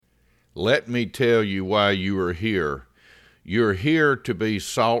Let me tell you why you are here. You're here to be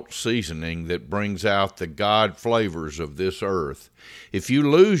salt seasoning that brings out the God flavors of this earth. If you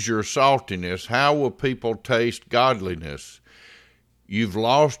lose your saltiness, how will people taste godliness? You've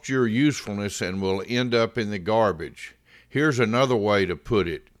lost your usefulness and will end up in the garbage. Here's another way to put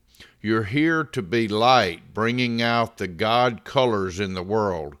it. You're here to be light, bringing out the God colors in the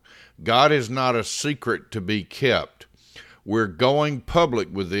world. God is not a secret to be kept. We're going public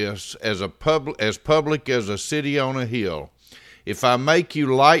with this as public as a city on a hill. If I make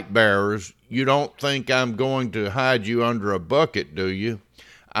you light bearers, you don't think I'm going to hide you under a bucket, do you?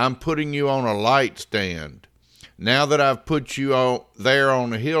 I'm putting you on a light stand. Now that I've put you there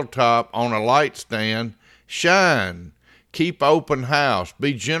on a hilltop on a light stand, shine. Keep open house.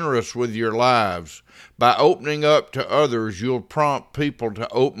 Be generous with your lives. By opening up to others, you'll prompt people to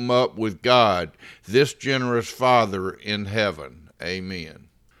open up with God, this generous Father in heaven. Amen.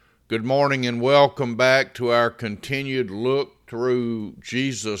 Good morning and welcome back to our continued look through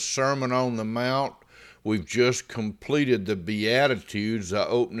Jesus' Sermon on the Mount. We've just completed the Beatitudes, the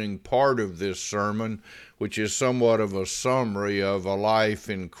opening part of this sermon, which is somewhat of a summary of a life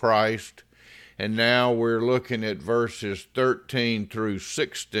in Christ. And now we're looking at verses 13 through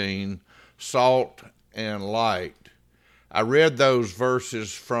 16, salt and light. I read those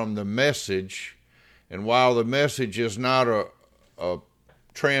verses from the Message, and while the Message is not a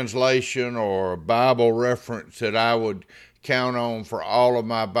translation or a Bible reference that I would count on for all of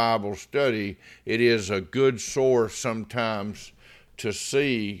my Bible study, it is a good source sometimes to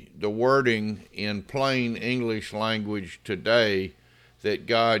see the wording in plain English language today that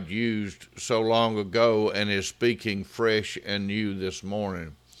God used so long ago and is speaking fresh and new this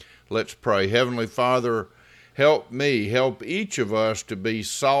morning. Let's pray. Heavenly Father, help me, help each of us to be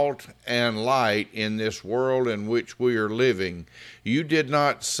salt and light in this world in which we are living. You did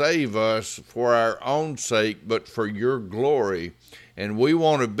not save us for our own sake, but for your glory. And we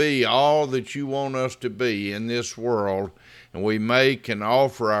want to be all that you want us to be in this world. And we make and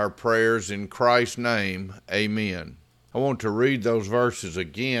offer our prayers in Christ's name. Amen. I want to read those verses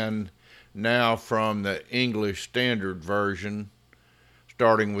again now from the English Standard Version,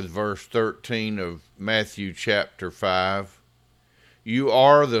 starting with verse 13 of Matthew chapter 5. You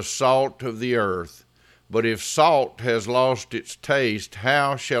are the salt of the earth, but if salt has lost its taste,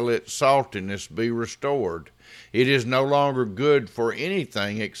 how shall its saltiness be restored? It is no longer good for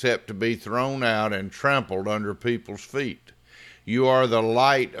anything except to be thrown out and trampled under people's feet. You are the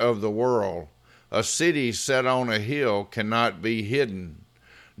light of the world. A city set on a hill cannot be hidden,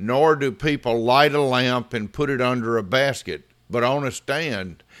 nor do people light a lamp and put it under a basket, but on a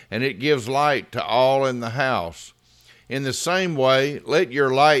stand, and it gives light to all in the house. In the same way, let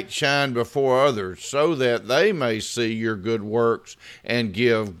your light shine before others, so that they may see your good works and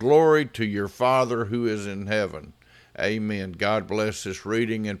give glory to your Father who is in heaven. Amen. God bless this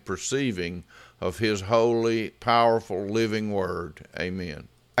reading and perceiving of his holy, powerful, living word. Amen.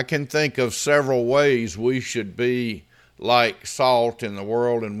 I can think of several ways we should be like salt in the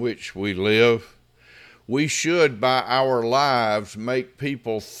world in which we live. We should, by our lives, make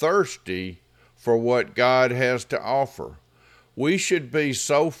people thirsty for what God has to offer. We should be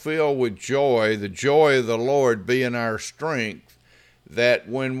so filled with joy, the joy of the Lord being our strength, that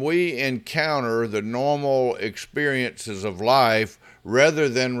when we encounter the normal experiences of life, rather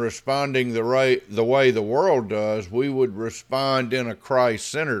than responding the way the world does, we would respond in a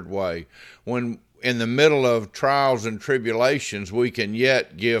Christ-centered way. When in the middle of trials and tribulations, we can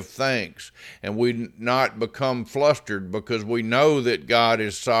yet give thanks, and we not become flustered because we know that God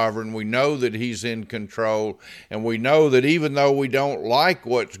is sovereign, we know that he's in control, and we know that even though we don't like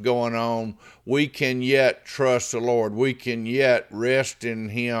what's going on, we can yet trust the Lord. We can yet rest in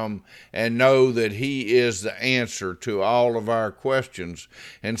him and know that he is the answer to all of our questions.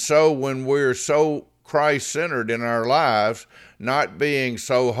 And so when we're so Christ-centered in our lives, not being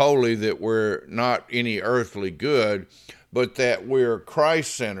so holy that we're not any earthly good, but that we're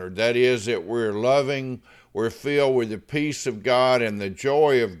Christ-centered, that is, that we're loving, we're filled with the peace of God and the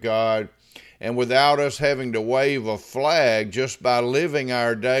joy of God, and without us having to wave a flag, just by living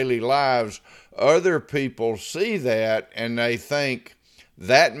our daily lives, other people see that and they think,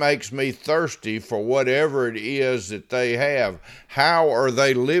 that makes me thirsty for whatever it is that they have. How are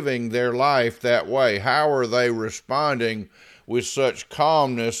they living their life that way? How are they responding with such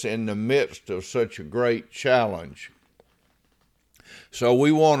calmness in the midst of such a great challenge? So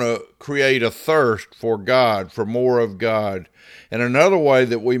we want to create a thirst for God, for more of God. And another way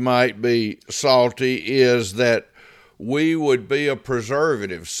that we might be salty is that we would be a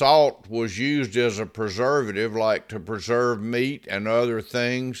preservative. Salt was used as a preservative, like to preserve meat and other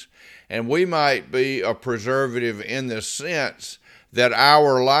things. And we might be a preservative in the sense that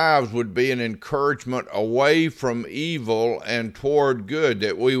our lives would be an encouragement away from evil and toward good,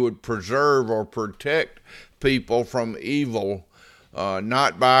 that we would preserve or protect people from evil,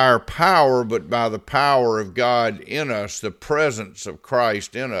 not by our power, but by the power of God in us, the presence of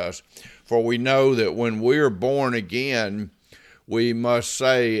Christ in us. For we know that when we're born again, we must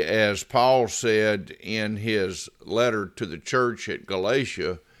say, as Paul said in his letter to the church at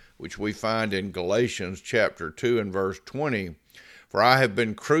Galatia, which we find in Galatians chapter 2 and verse 20, "For I have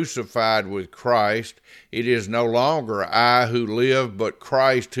been crucified with Christ. It is no longer I who live, but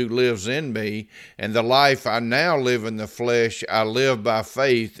Christ who lives in me. And the life I now live in the flesh, I live by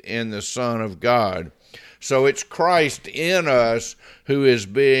faith in the Son of God." So it's Christ in us who is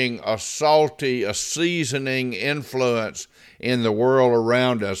being a salty, a seasoning influence in the world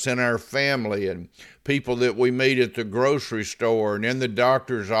around us, in our family, and people that we meet at the grocery store and in the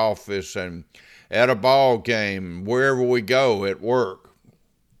doctor's office and at a ball game, wherever we go, at work.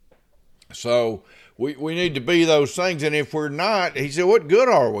 So we need to be those things. And if we're not, he said, what good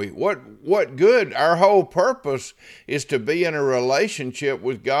are we? What good? Our whole purpose is to be in a relationship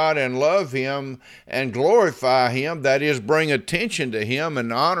with God and love him and glorify him. That is, bring attention to him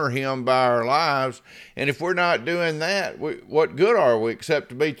and honor him by our lives. And if we're not doing that, what good are we except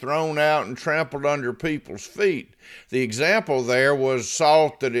to be thrown out and trampled under people's feet? The example there was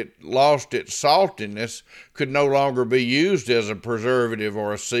salt that it lost its saltiness, could no longer be used as a preservative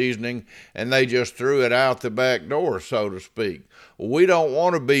or a seasoning, and they just threw it out the back door, so to speak. We don't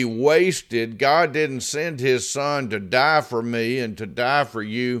want to be wasted. God didn't send his son to die for me and to die for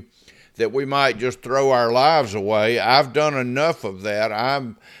you that we might just throw our lives away. I've done enough of that.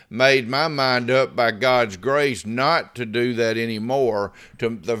 I've made my mind up by God's grace not to do that anymore, to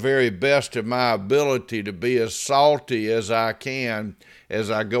the very best of my ability to be as salty as I can as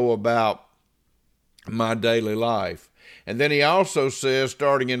I go about my daily life. And then he also says,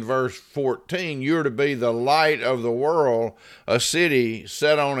 starting in verse 14, you're to be the light of the world. A city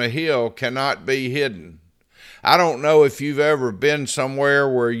set on a hill cannot be hidden. I don't know if you've ever been somewhere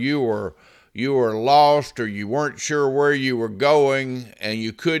where you were lost, or you weren't sure where you were going and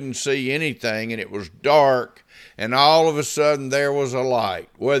you couldn't see anything and it was dark, and all of a sudden there was a light.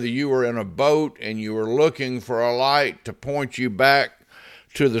 Whether you were in a boat and you were looking for a light to point you back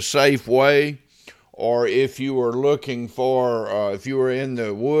to the safe way, or if you were looking for, if you were in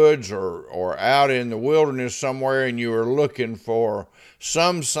the woods or out in the wilderness somewhere and you were looking for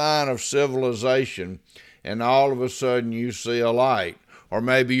some sign of civilization, and all of a sudden you see a light. Or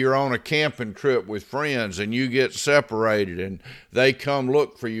maybe you're on a camping trip with friends and you get separated and they come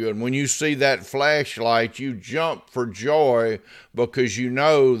look for you. And when you see that flashlight, you jump for joy because you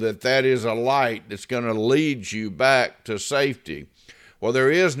know that that is a light that's going to lead you back to safety. Well, there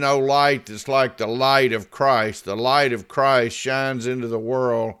is no light that's like the light of Christ. The light of Christ shines into the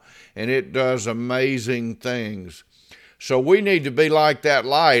world and it does amazing things. So we need to be like that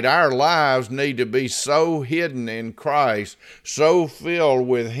light. Our lives need to be so hidden in Christ, so filled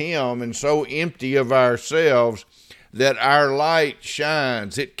with him and so empty of ourselves that our light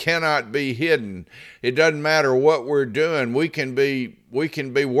shines. It cannot be hidden. It doesn't matter what we're doing. We can be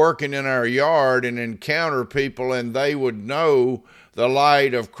working in our yard and encounter people and they would know the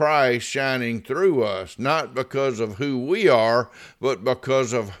light of Christ shining through us, not because of who we are, but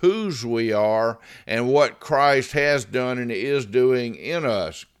because of whose we are and what Christ has done and is doing in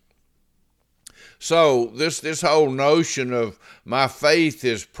us. So this whole notion of my faith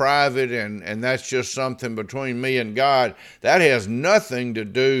is private and that's just something between me and God, that has nothing to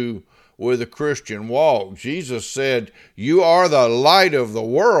do with a Christian walk. Jesus said, you are the light of the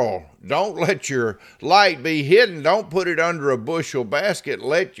world. Don't let your light be hidden. Don't put it under a bushel basket.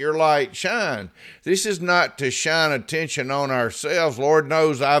 Let your light shine. This is not to shine attention on ourselves. Lord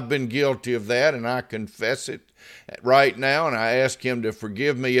knows I've been guilty of that, and I confess it right now, and I ask him to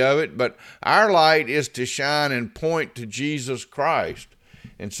forgive me of it. But our light is to shine and point to Jesus Christ.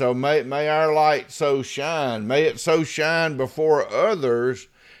 And so may our light so shine. May it so shine before others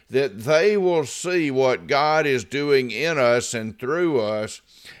that they will see what God is doing in us and through us,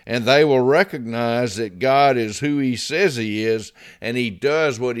 and they will recognize that God is who he says he is, and he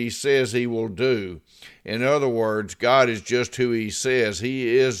does what he says he will do. In other words, God is just who he says.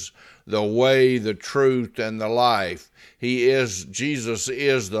 He is the way, the truth, and the life. Jesus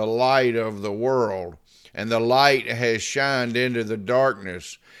is the light of the world. and the light has shined into the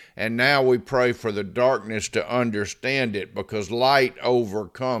darkness. And now we pray for the darkness to understand it, because light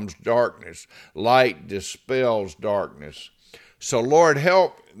overcomes darkness. Light dispels darkness. So Lord,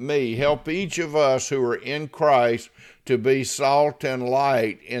 help me, help each of us who are in Christ to be salt and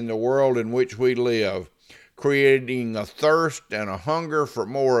light in the world in which we live, creating a thirst and a hunger for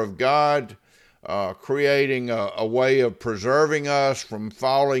more of God, creating a way of preserving us from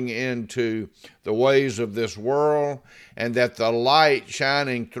falling into the ways of this world, and that the light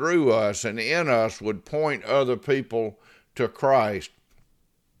shining through us and in us would point other people to Christ.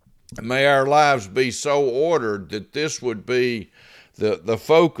 May our lives be so ordered that this would be the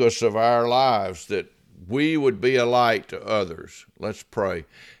focus of our lives, that we would be a light to others. Let's pray.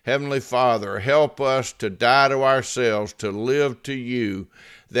 Heavenly Father, help us to die to ourselves, to live to you,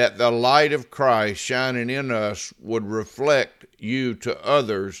 that the light of Christ shining in us would reflect you to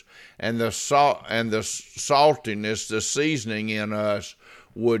others, and the salt and the saltiness, the seasoning in us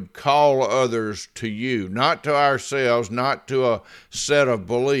would call others to you, not to ourselves, not to a set of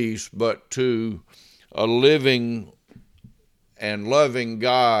beliefs, but to a living and loving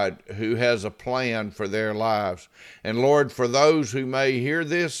God who has a plan for their lives. And Lord, for those who may hear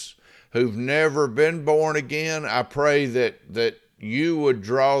this, who've never been born again, I pray that you would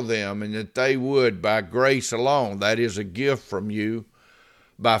draw them, and that they would, by grace alone, that is a gift from you,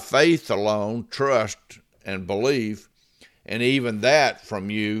 by faith alone, trust and belief, and even that from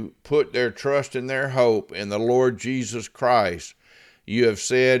you, put their trust and their hope in the Lord Jesus Christ. You have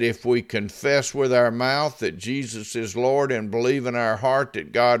said, if we confess with our mouth that Jesus is Lord and believe in our heart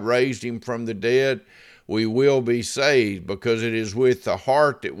that God raised him from the dead, we will be saved, because it is with the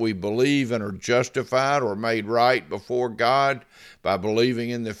heart that we believe and are justified or made right before God by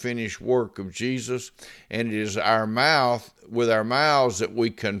believing in the finished work of Jesus. And it is with our mouths that we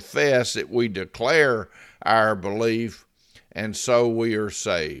confess, that we declare our belief, and so we are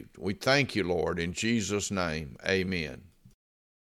saved. We thank you, Lord, in Jesus' name. Amen.